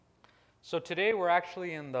So today we're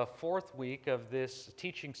actually in the fourth week of this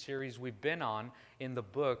teaching series we've been on in the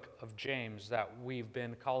book of James that we've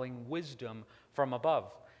been calling Wisdom from Above.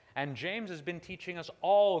 And James has been teaching us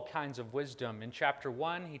all kinds of wisdom. In chapter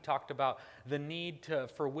 1, he talked about the need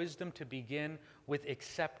for wisdom to begin with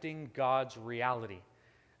accepting God's reality.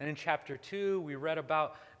 And in chapter 2, we read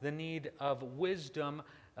about the need of wisdom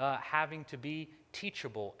having to be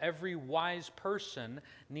teachable. Every wise person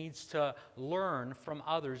needs to learn from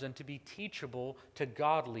others and to be teachable to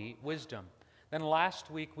godly wisdom. Then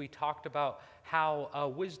last week we talked about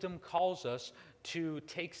how wisdom calls us to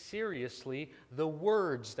take seriously the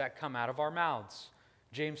words that come out of our mouths.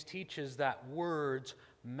 James teaches that words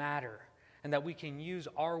matter and that we can use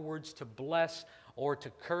our words to bless or to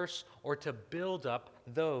curse or to build up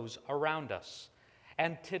those around us.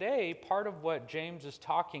 And today, part of what James is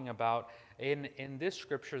talking about in this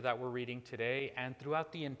scripture that we're reading today and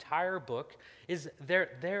throughout the entire book is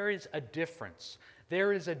there is a difference.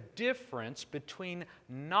 There is a difference between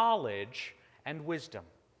knowledge and wisdom.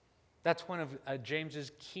 That's one of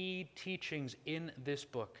James's key teachings in this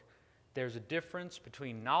book. There's a difference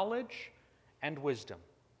between knowledge and wisdom.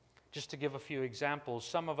 Just to give a few examples,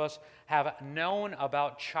 some of us have known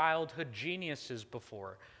about childhood geniuses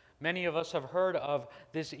before. Many of us have heard of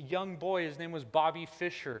this young boy. His name was Bobby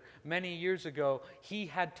Fischer. Many years ago, he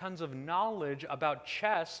had tons of knowledge about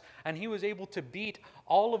chess, and he was able to beat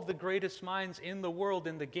all of the greatest minds in the world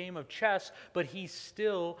in the game of chess, but he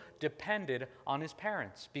still depended on his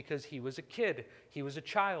parents because he was a kid, he was a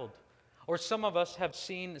child. Or some of us have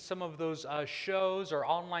seen some of those shows or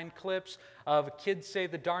online clips of kids say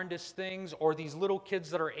the darndest things, or these little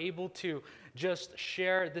kids that are able to just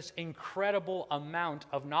share this incredible amount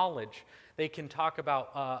of knowledge. They can talk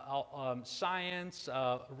about science,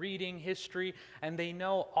 reading, history, and they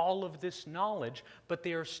know all of this knowledge, but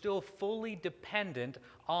they are still fully dependent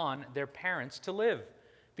on their parents to live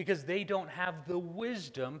because they don't have the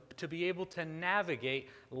wisdom to be able to navigate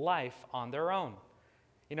life on their own.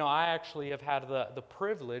 You know, I actually have had the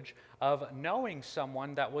privilege of knowing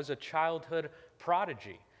someone that was a childhood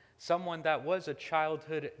prodigy, someone that was a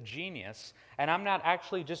childhood genius. And I'm not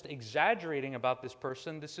actually just exaggerating about this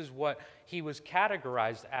person. This is what he was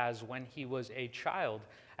categorized as when he was a child.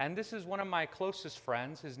 And this is one of my closest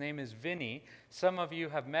friends. His name is Vinny. Some of you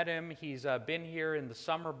have met him. He's been here in the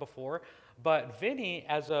summer before. But Vinny,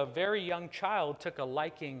 as a very young child, took a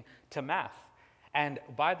liking to math. And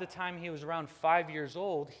by the time he was around 5 years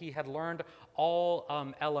old, he had learned all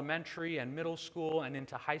elementary and middle school and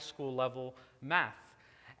into high school level math.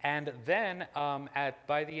 And then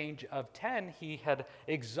by the age of 10, he had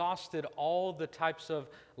exhausted all the types of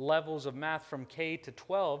levels of math from K to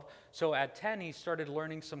 12. So at 10, he started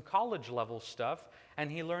learning some college level stuff,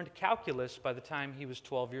 and he learned calculus by the time he was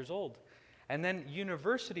 12 years old. And then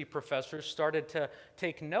university professors started to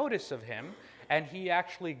take notice of him, and he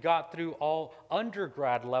actually got through all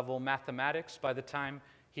undergrad level mathematics by the time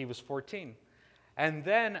he was 14. And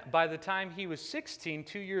then by the time he was 16,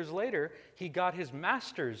 2 years later, he got his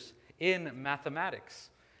master's in mathematics.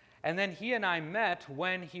 And then he and I met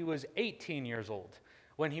when he was 18 years old,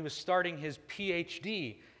 when he was starting his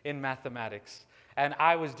PhD in mathematics. And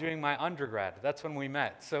I was doing my undergrad. That's when we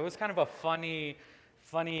met. So it was kind of a funny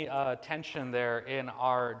tension there in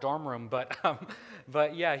our dorm room,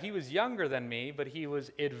 but yeah, he was younger than me, but he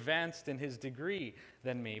was advanced in his degree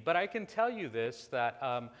than me. But I can tell you this,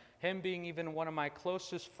 that him being even one of my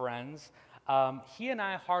closest friends, he and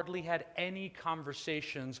I hardly had any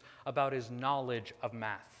conversations about his knowledge of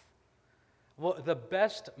math. Well, the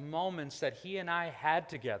best moments that he and I had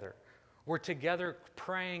together were together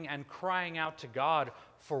praying and crying out to God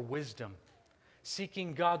for wisdom.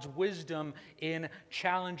 Seeking God's wisdom in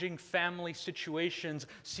challenging family situations,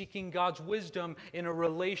 seeking God's wisdom in a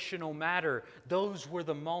relational matter. Those were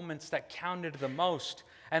the moments that counted the most.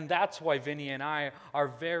 And that's why Vinny and I are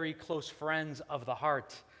very close friends of the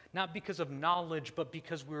heart. Not because of knowledge, but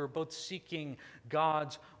because we were both seeking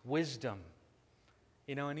God's wisdom.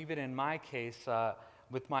 You know, and even in my case,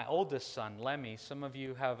 with my oldest son, Lemmy, some of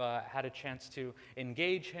you have had a chance to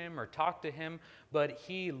engage him or talk to him, but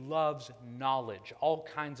he loves knowledge, all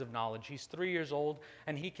kinds of knowledge. He's 3 years old,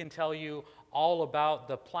 and he can tell you all about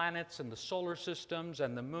the planets and the solar systems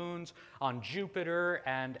and the moons on Jupiter.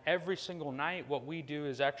 And every single night, what we do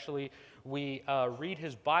is actually we read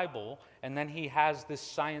his Bible, and then he has this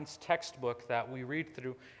science textbook that we read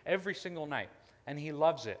through every single night, and he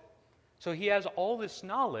loves it. So he has all this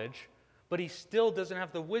knowledge, but he still doesn't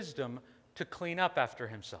have the wisdom to clean up after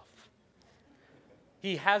himself.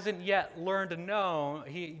 He hasn't yet learned to know,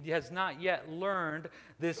 he has not yet learned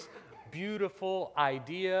this beautiful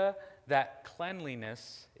idea that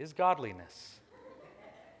cleanliness is godliness.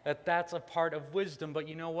 That's a part of wisdom, but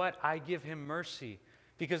you know what? I give him mercy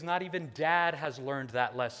because not even Dad has learned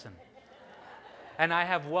that lesson. And I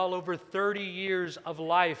have well over 30 years of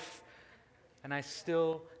life, and I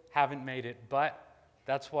still haven't made it. But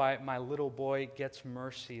that's why my little boy gets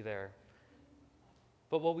mercy there.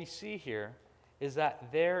 But what we see here is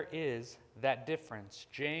that there is that difference.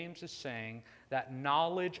 James is saying that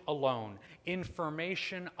knowledge alone,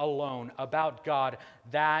 information alone about God,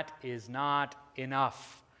 that is not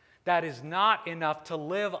enough. That is not enough to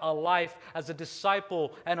live a life as a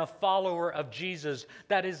disciple and a follower of Jesus.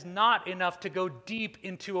 That is not enough to go deep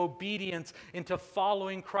into obedience, into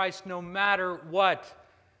following Christ no matter what.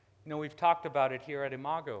 We've talked about it here at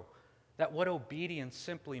Imago, that what obedience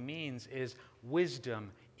simply means is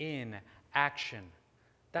wisdom in action.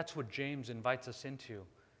 That's what James invites us into,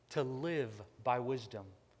 to live by wisdom,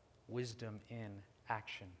 wisdom in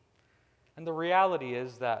action. And the reality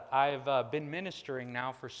is that I've been ministering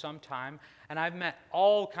now for some time, and I've met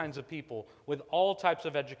all kinds of people with all types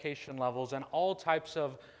of education levels and all types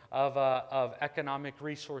of economic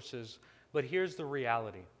resources. But here's the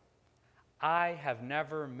reality. I have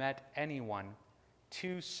never met anyone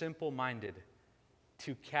too simple-minded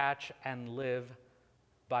to catch and live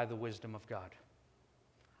by the wisdom of God.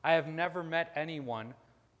 I have never met anyone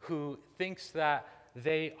who thinks that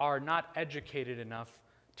they are not educated enough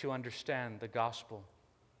to understand the gospel.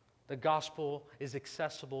 The gospel is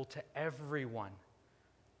accessible to everyone.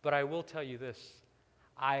 But I will tell you this,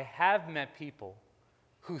 I have met people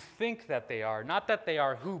who think that they are, not that they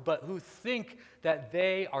are but who think that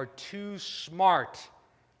they are too smart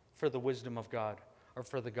for the wisdom of God or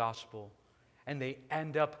for the gospel. And they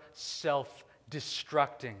end up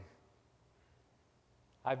self-destructing.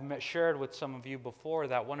 I've shared with some of you before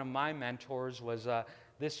that one of my mentors was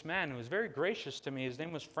this man who was very gracious to me. His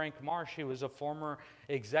name was Frank Marsh. He was a former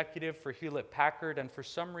executive for Hewlett-Packard, and for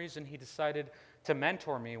some reason he decided to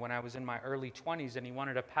mentor me when I was in my early 20s, and he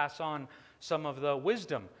wanted to pass on some of the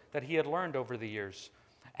wisdom that he had learned over the years.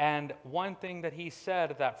 And one thing that he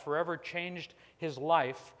said that forever changed his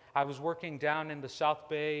life, I was working down in the South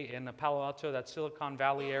Bay in the Palo Alto, that Silicon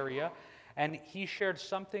Valley area, and he shared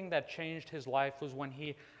something that changed his life was when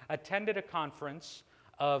he attended a conference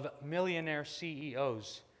of millionaire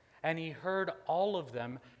CEOs, and he heard all of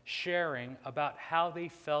them sharing about how they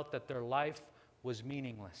felt that their life was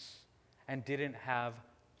meaningless and didn't have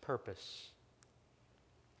purpose.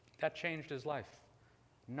 That changed his life.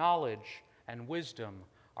 Knowledge and wisdom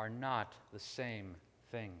are not the same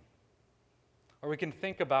thing. Or we can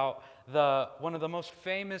think about one of the most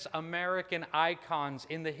famous American icons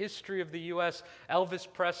in the history of the U.S., Elvis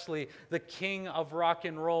Presley, the king of rock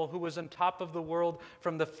and roll, who was on top of the world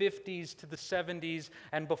from the 50s to the 70s.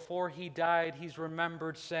 And before he died, he's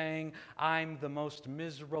remembered saying, "I'm the most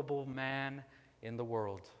miserable man in the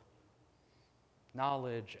world."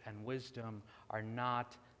 Knowledge and wisdom are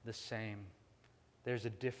not the same. There's a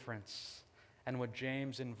difference. And what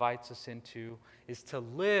James invites us into is to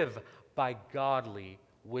live by godly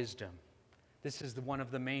wisdom. This is one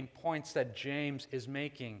of the main points that James is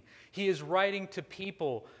making. He is writing to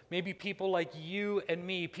people, maybe people like you and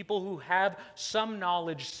me, people who have some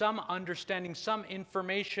knowledge, some understanding, some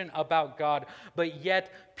information about God, but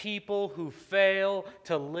yet people who fail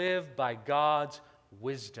to live by God's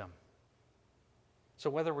wisdom. So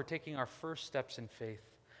whether we're taking our first steps in faith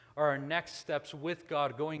or our next steps with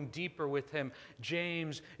God, going deeper with Him,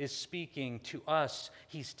 James is speaking to us.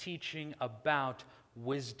 He's teaching about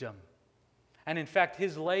wisdom. And in fact,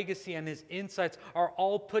 his legacy and his insights are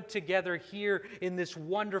all put together here in this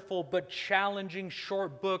wonderful but challenging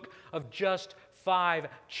short book of just 5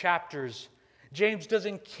 chapters. James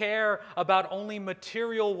doesn't care about only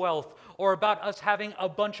material wealth or about us having a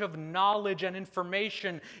bunch of knowledge and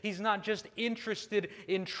information. He's not just interested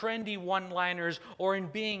in trendy one-liners or in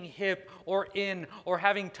being hip or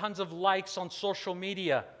having tons of likes on social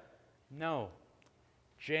media. No,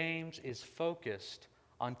 James is focused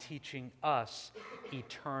on teaching us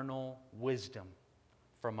eternal wisdom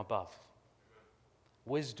from above.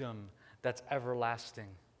 Wisdom that's everlasting.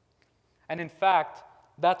 And in fact,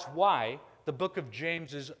 that's why the book of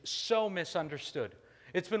James is so misunderstood.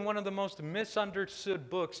 It's been one of the most misunderstood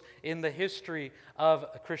books in the history of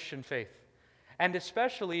Christian faith. And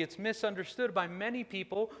especially it's misunderstood by many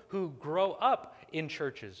people who grow up in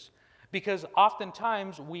churches. Because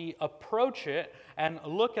oftentimes we approach it and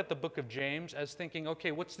look at the book of James as thinking,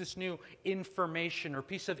 okay, what's this new information or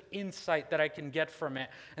piece of insight that I can get from it,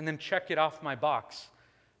 and then check it off my box.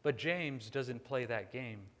 But James doesn't play that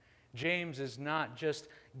game. James is not just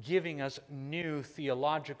giving us new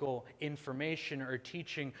theological information or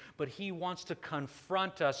teaching, but he wants to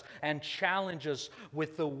confront us and challenge us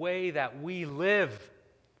with the way that we live,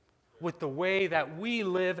 with the way that we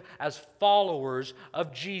live as followers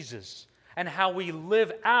of Jesus, and how we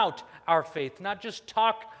live out our faith, not just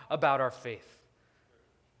talk about our faith.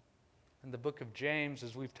 And the book of James,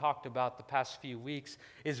 as we've talked about the past few weeks,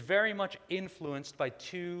 is very much influenced by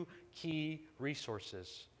two key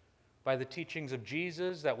resources: by the teachings of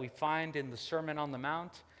Jesus that we find in the Sermon on the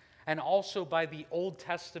Mount, and also by the Old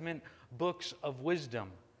Testament books of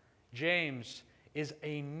wisdom. James is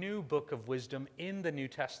a new book of wisdom in the New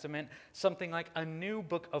Testament, something like a new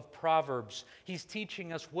book of Proverbs. He's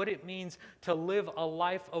teaching us what it means to live a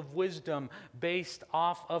life of wisdom based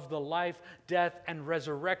off of the life, death, and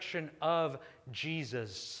resurrection of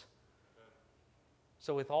Jesus.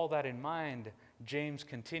 So with all that in mind, James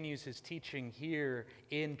continues his teaching here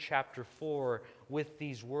in chapter 4 with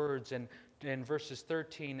these words. And in verses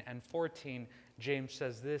 13 and 14, James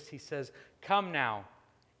says this. He says, "Come now,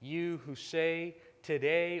 you who say,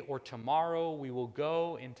 today or tomorrow we will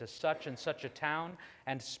go into such and such a town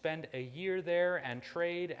and spend a year there and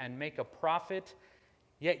trade and make a profit,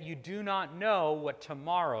 yet you do not know what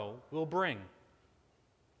tomorrow will bring.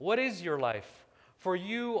 What is your life? For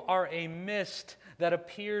you are a mist that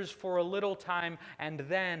appears for a little time and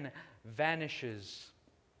then vanishes."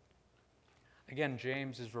 Again,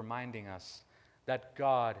 James is reminding us that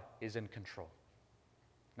God is in control,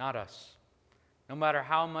 not us. No matter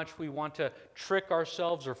how much we want to trick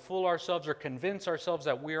ourselves or fool ourselves or convince ourselves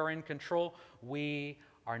that we are in control, we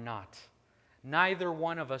are not. Neither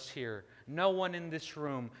one of us here, no one in this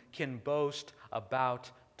room can boast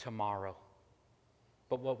about tomorrow.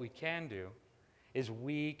 But what we can do is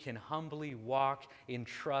we can humbly walk in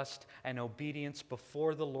trust and obedience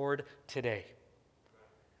before the Lord today,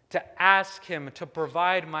 to ask Him to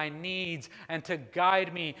provide my needs and to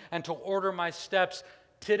guide me and to order my steps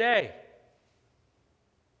today.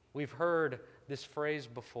 We've heard this phrase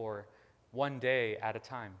before, one day at a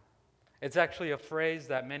time. It's actually a phrase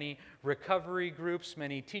that many recovery groups,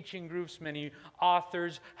 many teaching groups, many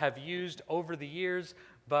authors have used over the years,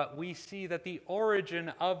 but we see that the origin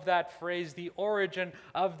of that phrase, the origin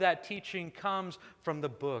of that teaching comes from the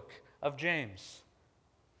book of James.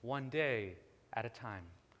 One day at a time.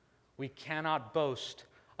 We cannot boast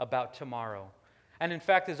about tomorrow. And in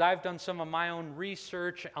fact, as I've done some of my own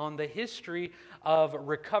research on the history of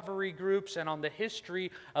recovery groups and on the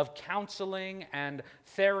history of counseling and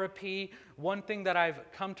therapy, one thing that I've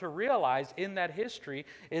come to realize in that history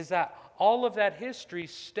is that all of that history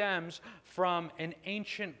stems from an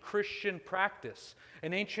ancient Christian practice.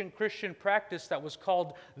 An ancient Christian practice that was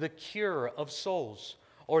called the cure of souls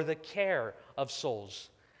or the care of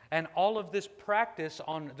souls. And all of this practice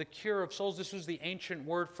on the cure of souls, this was the ancient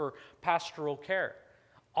word for pastoral care.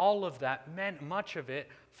 All of that meant much of it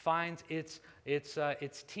finds its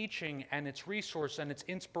teaching and its resource and its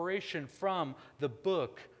inspiration from the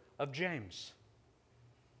book of James.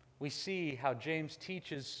 We see how James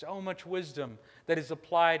teaches so much wisdom that is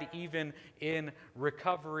applied even in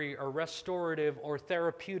recovery or restorative or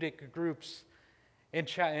therapeutic groups. In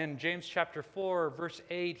James chapter 4, verse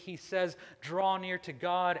 8, he says, "Draw near to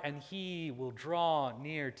God, and He will draw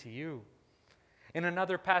near to you." In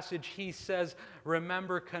another passage, he says,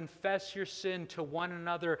 "Remember, confess your sin to one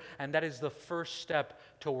another, and that is the first step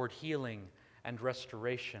toward healing and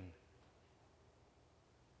restoration."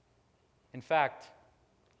 In fact,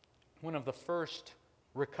 one of the first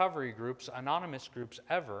recovery groups, anonymous groups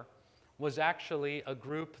ever, was actually a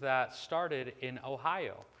group that started in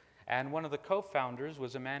Ohio. And one of the co-founders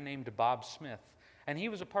was a man named Bob Smith. And he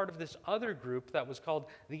was a part of this other group that was called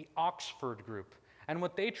the Oxford Group. And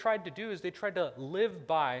what they tried to do is they tried to live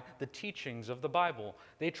by the teachings of the Bible.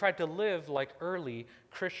 They tried to live like early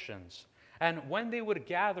Christians. And when they would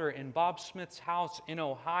gather in Bob Smith's house in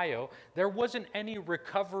Ohio, there wasn't any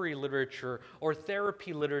recovery literature or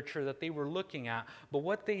therapy literature that they were looking at. But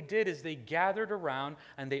what they did is they gathered around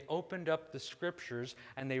and they opened up the scriptures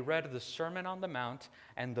and they read the Sermon on the Mount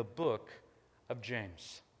and the book of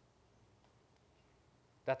James.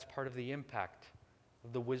 That's part of the impact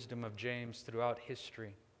of the wisdom of James throughout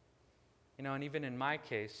history. You know, and even in my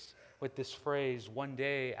case, with this phrase, one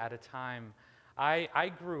day at a time, I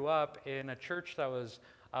grew up in a church that was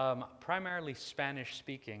primarily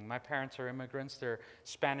Spanish-speaking. My parents are immigrants. They're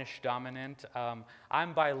Spanish-dominant.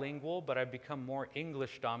 I'm bilingual, but I've become more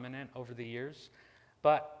English-dominant over the years.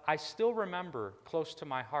 But I still remember, close to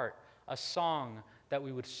my heart, a song that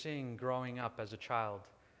we would sing growing up as a child.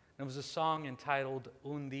 And it was a song entitled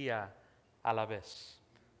Un Día a la Vez,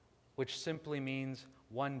 which simply means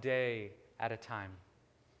one day at a time.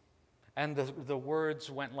 And the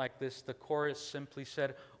words went like this. The chorus simply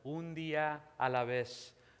said, Un día a la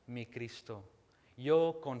vez, mi Cristo.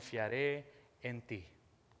 Yo confiaré en ti.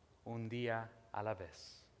 Un día a la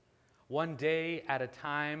vez. One day at a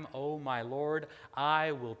time, O my Lord,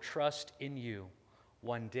 I will trust in you.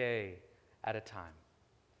 One day at a time.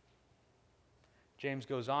 James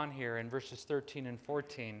goes on here in verses 13 and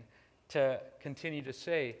 14 to continue to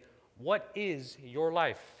say, what is your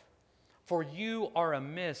life? For you are a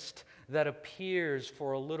mist that appears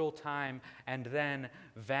for a little time and then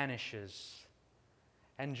vanishes.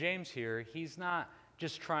 And James here, he's not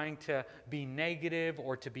just trying to be negative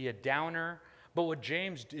or to be a downer, but what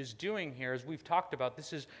James is doing here, as we've talked about,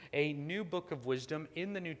 this is a new book of wisdom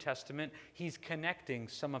in the New Testament. He's connecting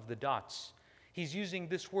some of the dots. He's using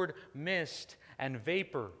this word mist and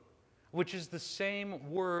vapor, which is the same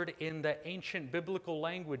word in the ancient biblical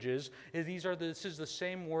languages. This is the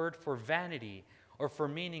same word for vanity or for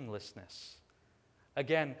meaninglessness.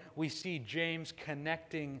 Again, we see James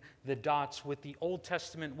connecting the dots with the Old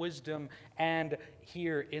Testament wisdom and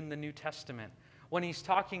here in the New Testament. When he's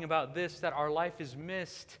talking about this, that our life is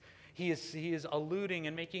mist, he is alluding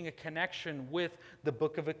and making a connection with the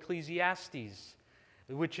book of Ecclesiastes,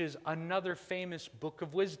 which is another famous book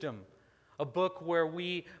of wisdom. A book where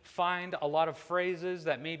we find a lot of phrases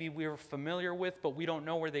that maybe we're familiar with, but we don't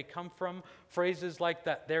know where they come from. Phrases like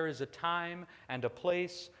that there is a time and a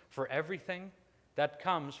place for everything. That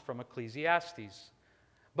comes from Ecclesiastes.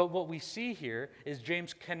 But what we see here is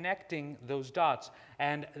James connecting those dots.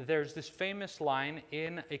 And there's this famous line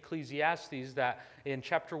in Ecclesiastes that in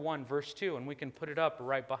chapter 1, verse 2, and we can put it up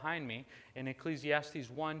right behind me, in Ecclesiastes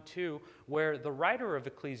 1:2, where the writer of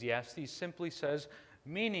Ecclesiastes simply says,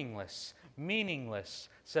 meaningless, meaningless,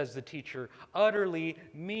 says the teacher, utterly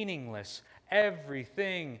meaningless.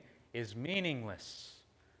 Everything is meaningless.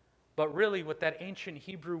 But really what that ancient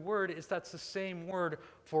Hebrew word is, that's the same word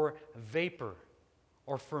for vapor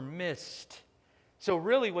or for mist. So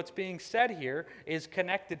really what's being said here is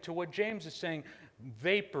connected to what James is saying.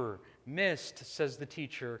 Vapor, mist, says the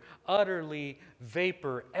teacher, utterly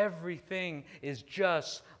vapor. Everything is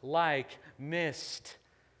just like mist.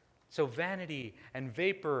 So vanity and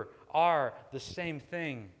vapor are the same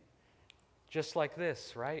thing. Just like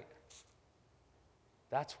this, right?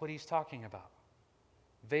 That's what he's talking about.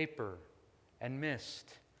 Vapor and mist.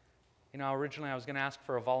 You know, originally I was going to ask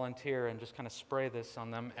for a volunteer and just kind of spray this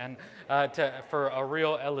on them and for a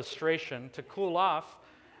real illustration to cool off,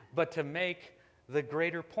 but to make the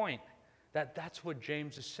greater point that that's what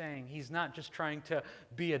James is saying. He's not just trying to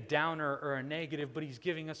be a downer or a negative, but he's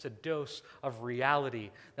giving us a dose of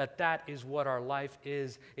reality, that is what our life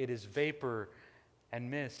is. It is vapor and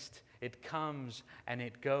mist. It comes and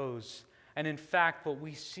it goes. And in fact, what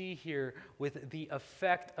we see here with the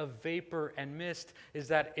effect of vapor and mist is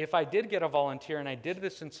that if I did get a volunteer and I did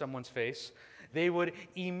this in someone's face, they would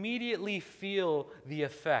immediately feel the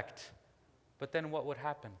effect. But then what would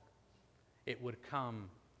happen? It would come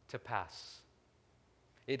to pass.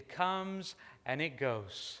 It comes and it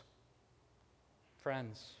goes.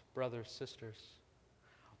 Friends, brothers, sisters,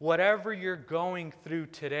 whatever you're going through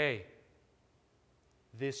today,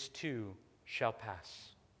 this too shall pass.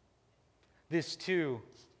 This too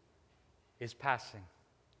is passing.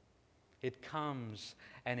 It comes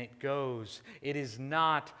and it goes. It is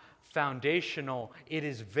not foundational. It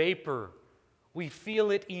is vapor. We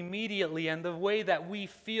feel it immediately, and the way that we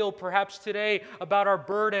feel perhaps today about our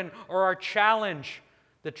burden or our challenge,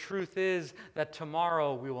 the truth is that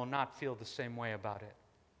tomorrow we will not feel the same way about it.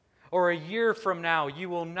 Or a year from now, you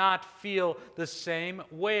will not feel the same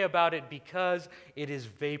way about it because it is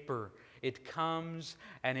vapor. It comes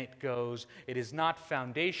and it goes. It is not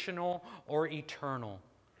foundational or eternal.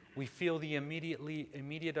 We feel the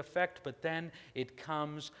immediate effect, but then it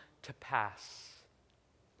comes to pass.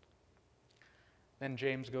 Then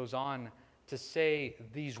James goes on to say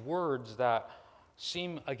these words that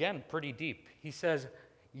seem, again, pretty deep. He says,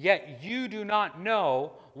 "Yet you do not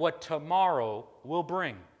know what tomorrow will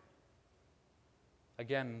bring."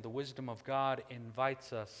 Again, the wisdom of God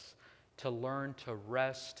invites us to learn to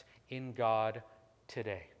rest in God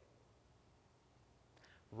today.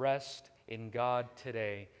 Rest in God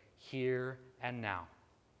today, here and now.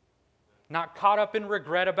 Not caught up in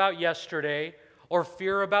regret about yesterday or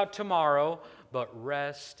fear about tomorrow, but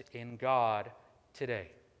rest in God today.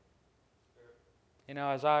 You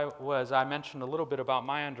know, as I mentioned a little bit about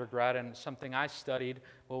my undergrad and something I studied,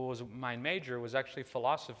 my major was actually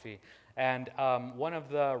philosophy. And one of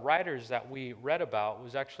the writers that we read about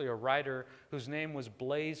was actually a writer whose name was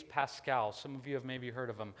Blaise Pascal. Some of you have maybe heard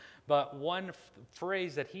of him. But one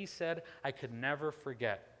phrase that he said I could never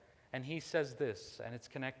forget. And he says this, and it's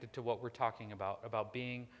connected to what we're talking about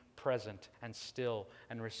being present and still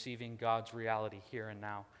and receiving God's reality here and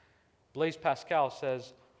now. Blaise Pascal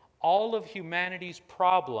says, all of humanity's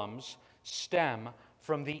problems stem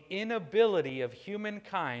from the inability of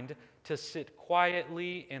humankind to sit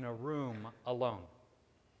quietly in a room alone,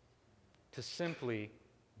 to simply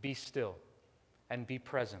be still and be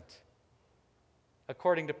present.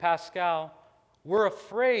 According to Pascal, we're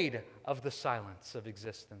afraid of the silence of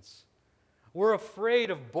existence. We're afraid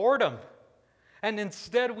of boredom. And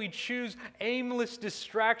instead we choose aimless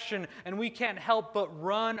distraction, and we can't help but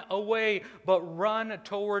run away, but run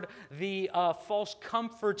toward the false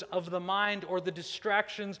comforts of the mind or the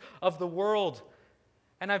distractions of the world.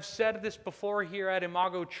 And I've said this before here at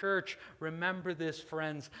Imago Church. Remember this,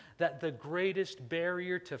 friends, that the greatest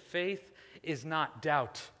barrier to faith is not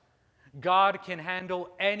doubt. God can handle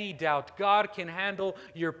any doubt. God can handle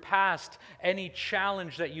your past, any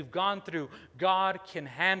challenge that you've gone through. God can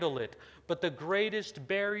handle it. But the greatest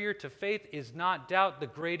barrier to faith is not doubt. The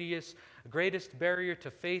greatest barrier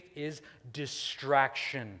to faith is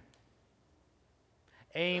distraction.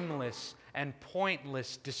 Aimless and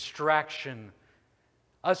pointless distraction.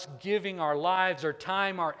 Us giving our lives, our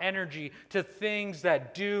time, our energy to things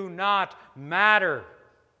that do not matter.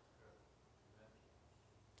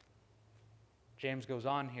 James goes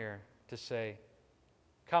on here to say,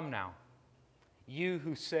 come now, you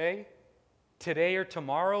who say, today or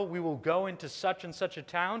tomorrow we will go into such and such a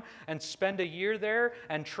town and spend a year there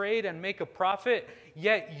and trade and make a profit,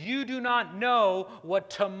 yet you do not know what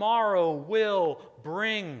tomorrow will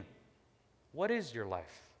bring. What is your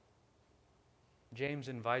life? James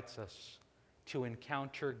invites us to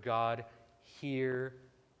encounter God here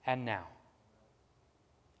and now.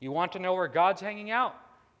 You want to know where God's hanging out?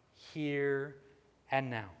 Here and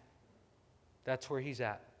now. That's where He's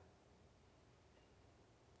at.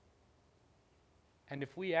 And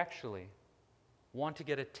if we actually want to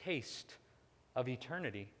get a taste of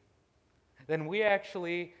eternity, then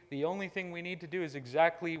the only thing we need to do is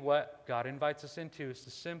exactly what God invites us into, is to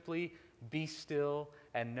simply be still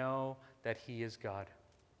and know that He is God.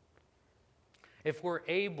 If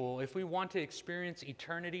we want to experience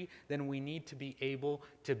eternity, then we need to be able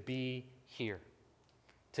to be here,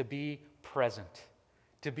 to be present,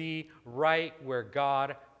 to be right where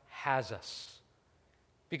God has us.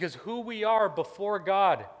 Because who we are before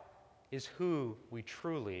God is who we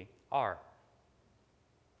truly are.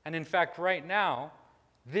 And in fact, right now,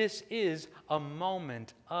 this is a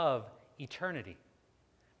moment of eternity.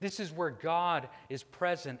 This is where God is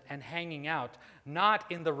present and hanging out, not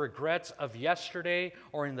in the regrets of yesterday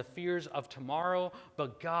or in the fears of tomorrow,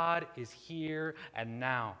 but God is here and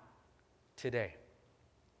now, today.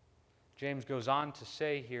 James goes on to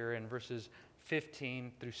say here in verses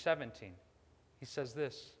 15 through 17, he says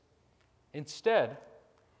this, instead,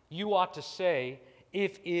 you ought to say,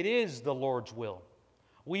 if it is the Lord's will,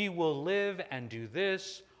 we will live and do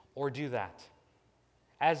this or do that.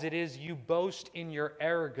 As it is, you boast in your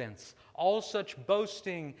arrogance. All such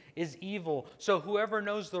boasting is evil. So whoever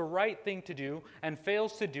knows the right thing to do and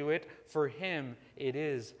fails to do it, for him it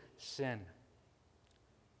is sin.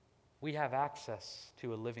 We have access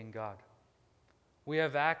to a living God. We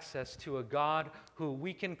have access to a God who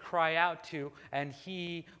we can cry out to, and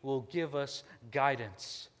He will give us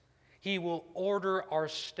guidance. He will order our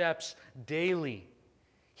steps daily.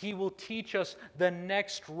 He will teach us the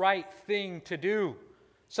next right thing to do.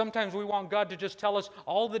 Sometimes we want God to just tell us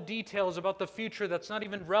all the details about the future that's not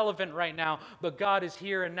even relevant right now, but God is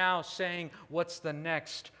here and now saying, what's the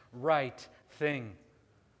next right thing?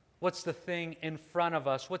 What's the thing in front of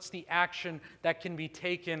us? What's the action that can be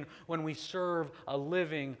taken when we serve a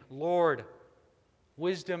living Lord?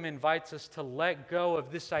 Wisdom invites us to let go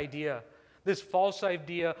of this idea, this false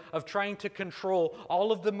idea of trying to control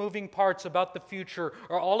all of the moving parts about the future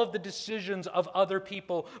or all of the decisions of other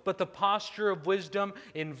people. But the posture of wisdom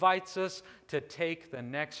invites us to take the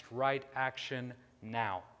next right action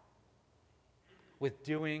now, with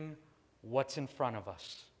doing what's in front of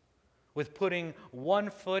us, with putting one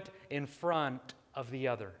foot in front of the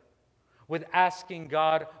other, with asking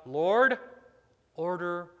God, Lord,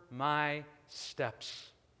 order my steps.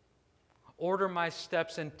 Order my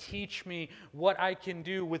steps and teach me what I can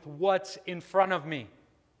do with what's in front of me.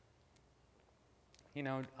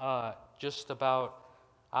 I'm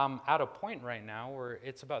at a point right now where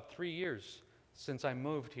it's about 3 years since I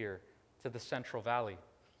moved here to the Central Valley,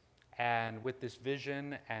 and with this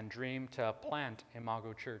vision and dream to plant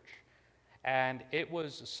Imago Church. And it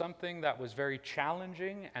was something that was very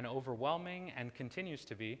challenging and overwhelming and continues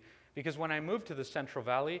to be, because when I moved to the Central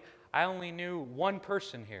Valley, I only knew one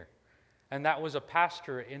person here, and that was a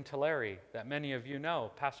pastor in Tulare that many of you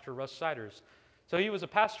know, Pastor Russ Siders. So he was a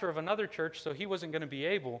pastor of another church, so he wasn't going to be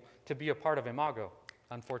able to be a part of Imago,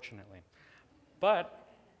 unfortunately.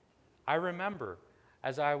 But I remember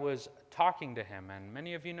as I was talking to him, and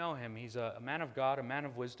many of you know him, he's a man of God, a man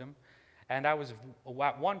of wisdom, and I was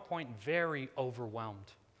at one point very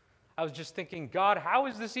overwhelmed. I was just thinking, God, how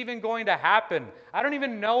is this even going to happen? I don't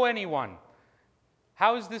even know anyone.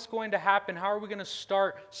 How is this going to happen? How are we going to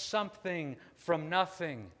start something from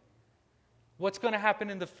nothing? What's going to happen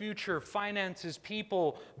in the future? Finances,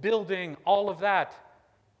 people, building, all of that.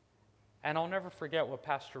 And I'll never forget what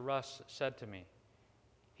Pastor Russ said to me.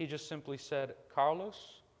 He just simply said,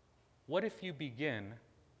 Carlos, what if you begin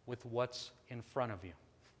with what's in front of you?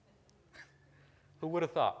 Who would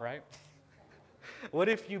have thought, right? What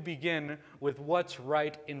if you begin with what's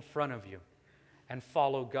right in front of you and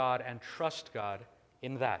follow God and trust God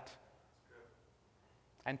in that?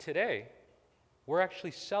 And today, we're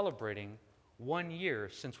actually celebrating 1 year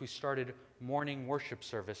since we started morning worship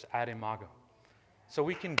service at Imago. So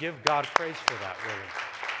we can give God praise for that, really.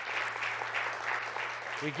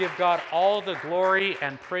 We give God all the glory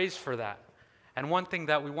and praise for that. And one thing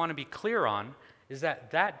that we want to be clear on is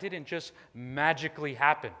that that didn't just magically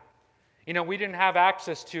happen. You know, we didn't have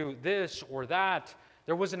access to this or that.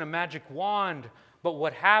 There wasn't a magic wand. But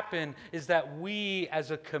what happened is that we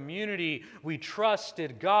as a community, we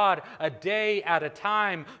trusted God a day at a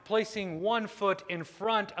time, placing one foot in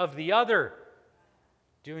front of the other,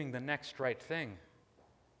 doing the next right thing.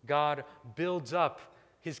 God builds up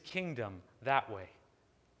His kingdom that way,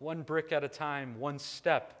 one brick at a time, one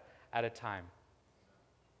step at a time.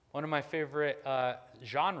 One of my favorite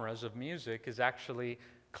genres of music is actually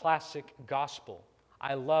classic gospel.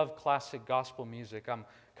 I love classic gospel music. I'm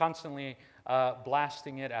constantly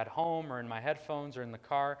blasting it at home or in my headphones or in the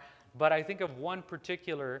car. But I think of one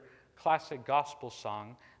particular classic gospel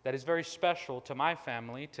song that is very special to my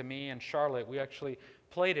family, to me and Charlotte. We actually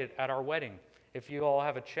played it at our wedding. If you all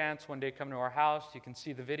have a chance one day, come to our house, you can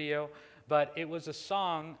see the video. But it was a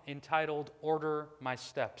song entitled Order My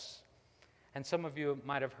Steps. And some of you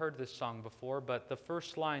might have heard this song before, but the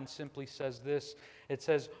first line simply says this. It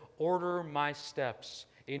says, "Order my steps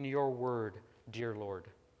in your word, dear Lord.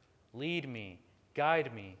 Lead me,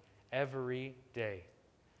 guide me every day.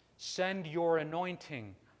 Send your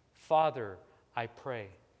anointing, Father, I pray.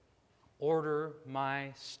 Order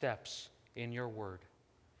my steps in your word.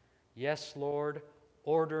 Yes, Lord,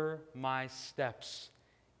 order my steps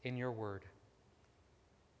in your word."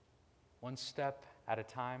 One step at a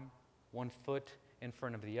time, one foot in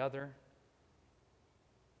front of the other.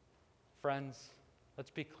 Friends, let's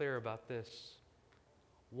be clear about this.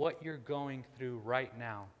 What you're going through right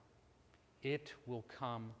now, it will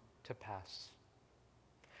come to pass.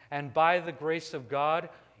 And by the grace of God,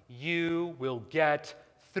 you will get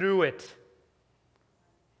through it.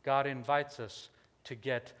 God invites us to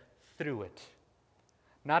get through it.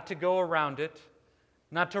 Not to go around it,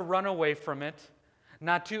 not to run away from it,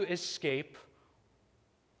 not to escape,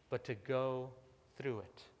 but to go through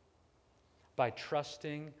it by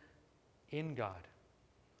trusting in God,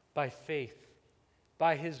 by faith,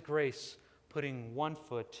 by His grace, putting one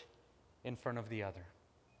foot in front of the other.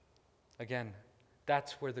 Again,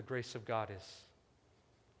 that's where the grace of God is.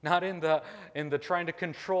 Not in the trying to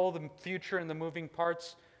control the future and the moving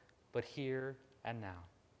parts, but here and now.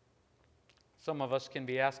 Some of us can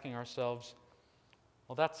be asking ourselves,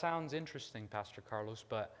 well, that sounds interesting, Pastor Carlos,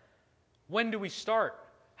 but when do we start?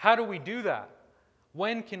 How do we do that?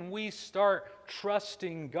 When can we start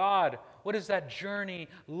trusting God? What does that journey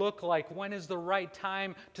look like? When is the right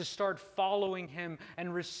time to start following Him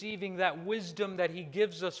and receiving that wisdom that He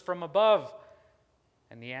gives us from above?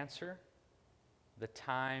 And the answer? The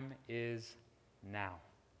time is now.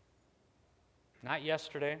 Not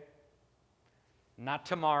yesterday, not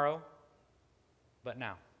tomorrow, but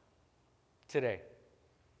now, today.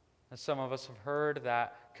 And some of us have heard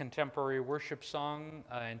that contemporary worship song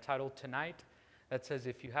entitled Tonight that says,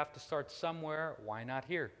 if you have to start somewhere, why not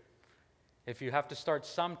here? If you have to start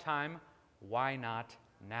sometime, why not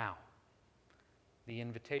now? The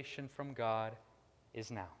invitation from God is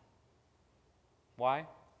now. Why?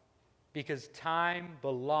 Because time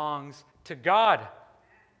belongs to God,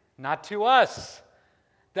 not to us.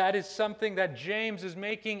 That is something that James is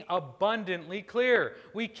making abundantly clear.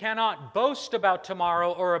 We cannot boast about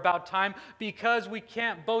tomorrow or about time because we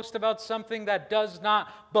can't boast about something that does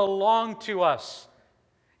not belong to us.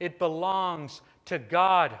 It belongs to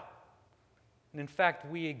God. And in fact,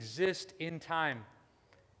 we exist in time,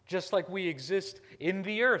 just like we exist in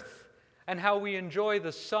the earth, and how we enjoy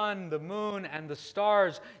the sun, the moon, and the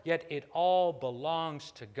stars, yet it all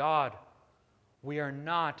belongs to God. We are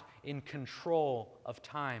not in control of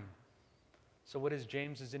time. So what is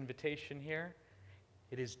James's invitation here?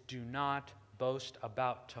 It is, do not boast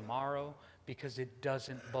about tomorrow because it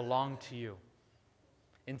doesn't belong to you.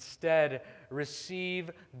 Instead,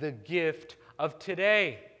 receive the gift of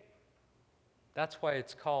today. That's why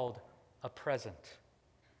it's called a present.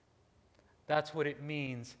 That's what it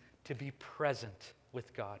means to be present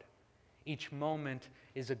with God. Each moment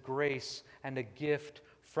is a grace and a gift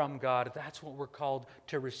from God. That's what we're called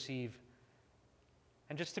to receive.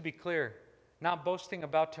 And just to be clear, not boasting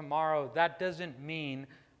about tomorrow, that doesn't mean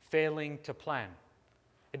failing to plan.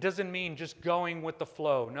 It doesn't mean just going with the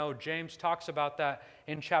flow. No, James talks about that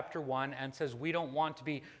in chapter 1 and says we don't want to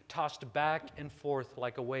be tossed back and forth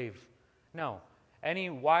like a wave. No, any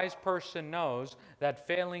wise person knows that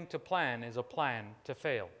failing to plan is a plan to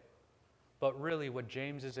fail. But really what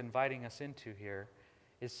James is inviting us into here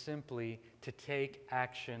is simply to take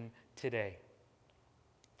action today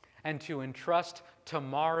and to entrust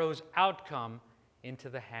tomorrow's outcome into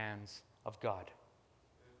the hands of God.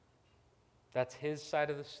 That's his side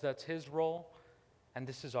of this, that's his role, and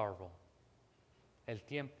this is our role. El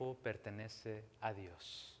tiempo pertenece a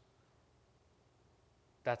Dios.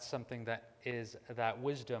 That's something that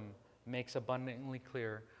wisdom makes abundantly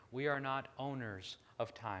clear. We are not owners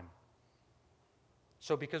of time.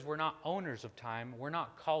 So because we're not owners of time, we're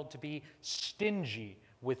not called to be stingy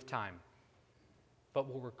with time. But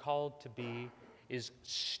what we're called to be is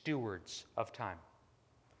stewards of time.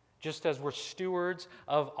 Just as we're stewards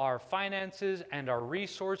of our finances and our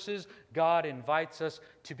resources, God invites us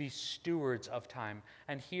to be stewards of time.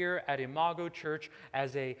 And here at Imago Church,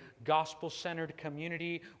 as a gospel-centered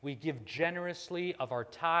community, we give generously of our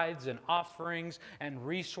tithes and offerings and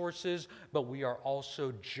resources, but we are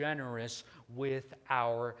also generous with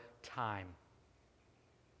our time.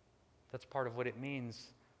 That's part of what it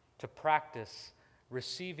means to practice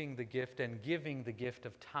receiving the gift and giving the gift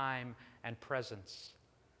of time and presence.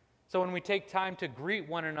 So when we take time to greet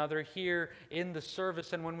one another here in the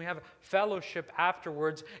service and when we have fellowship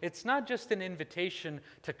afterwards, it's not just an invitation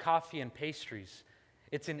to coffee and pastries.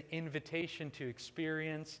 It's an invitation to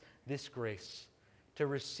experience this grace, to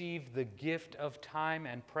receive the gift of time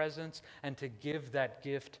and presence, and to give that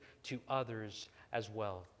gift to others as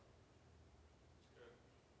well.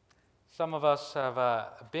 Some of us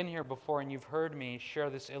have been here before and you've heard me share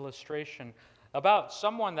this illustration about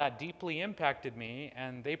someone that deeply impacted me,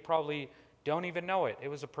 and they probably don't even know it. It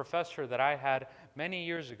was a professor that I had many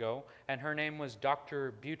years ago, and her name was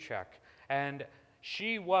Dr. Buchak. And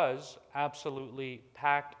she was absolutely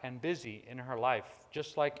packed and busy in her life,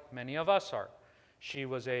 just like many of us are. She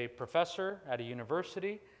was a professor at a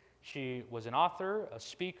university. She was an author, a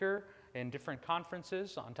speaker in different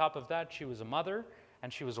conferences. On top of that, she was a mother,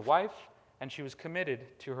 and she was a wife, and she was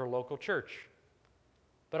committed to her local church.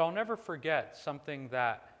 But I'll never forget something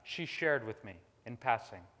that she shared with me in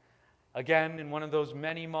passing. Again, in one of those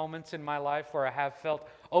many moments in my life where I have felt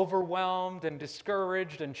overwhelmed and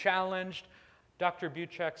discouraged and challenged, Dr.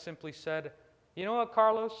 Buchak simply said, "You know what,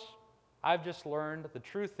 Carlos? I've just learned the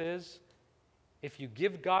truth is, if you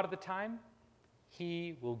give God the time,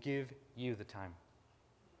 He will give you the time.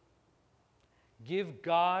 Give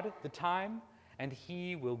God the time, and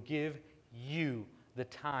He will give you the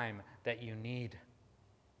time that you need."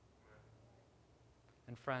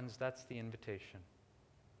 And friends, that's the invitation.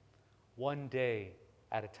 One day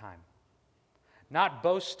at a time. Not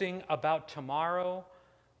boasting about tomorrow,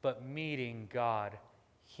 but meeting God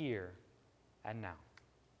here and now.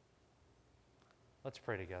 Let's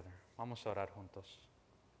pray together. Vamos a orar juntos.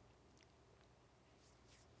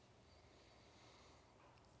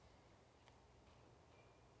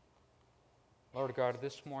 Lord God,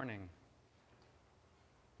 this morning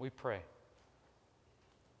we pray.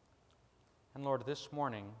 And Lord, this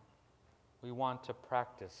morning, we want to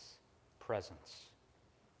practice presence.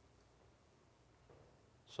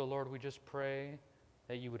 So Lord, we just pray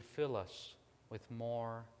that you would fill us with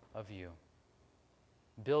more of you.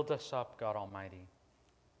 Build us up, God Almighty,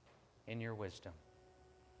 in your wisdom.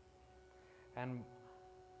 And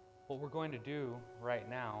what we're going to do right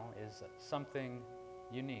now is something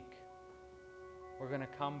unique. We're going to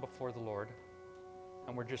come before the Lord,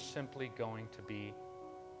 and we're just simply going to be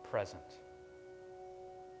present.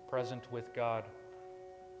 Present with God,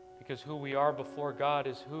 because who we are before God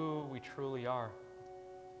is who we truly are.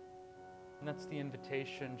 And that's the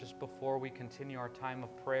invitation just before we continue our time of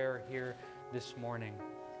prayer here this morning.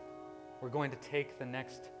 We're going to take the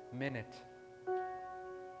next minute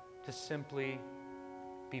to simply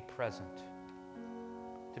be present.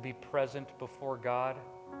 To be present before God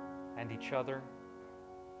and each other.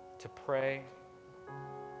 To pray.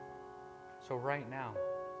 So right now,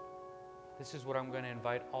 this is what I'm going to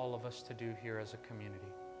invite all of us to do here as a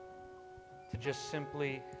community. To just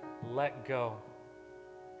simply let go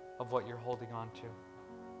of what you're holding on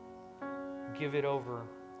to. Give it over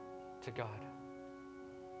to God.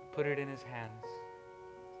 Put it in His hands.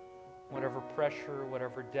 Whatever pressure,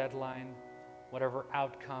 whatever deadline, whatever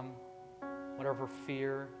outcome, whatever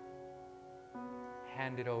fear,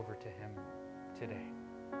 hand it over to Him today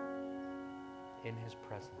in His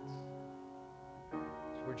presence.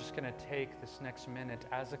 So we're just going to take this next minute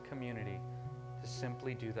as a community to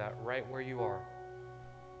simply do that right where you are.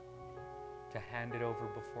 To hand it over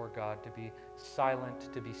before God, to be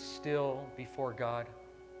silent, to be still before God,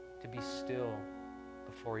 to be still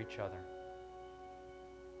before each other.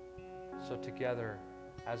 So together,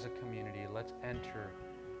 as a community, let's enter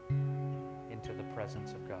into the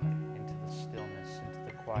presence of God, into the stillness, into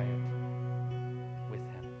the quiet.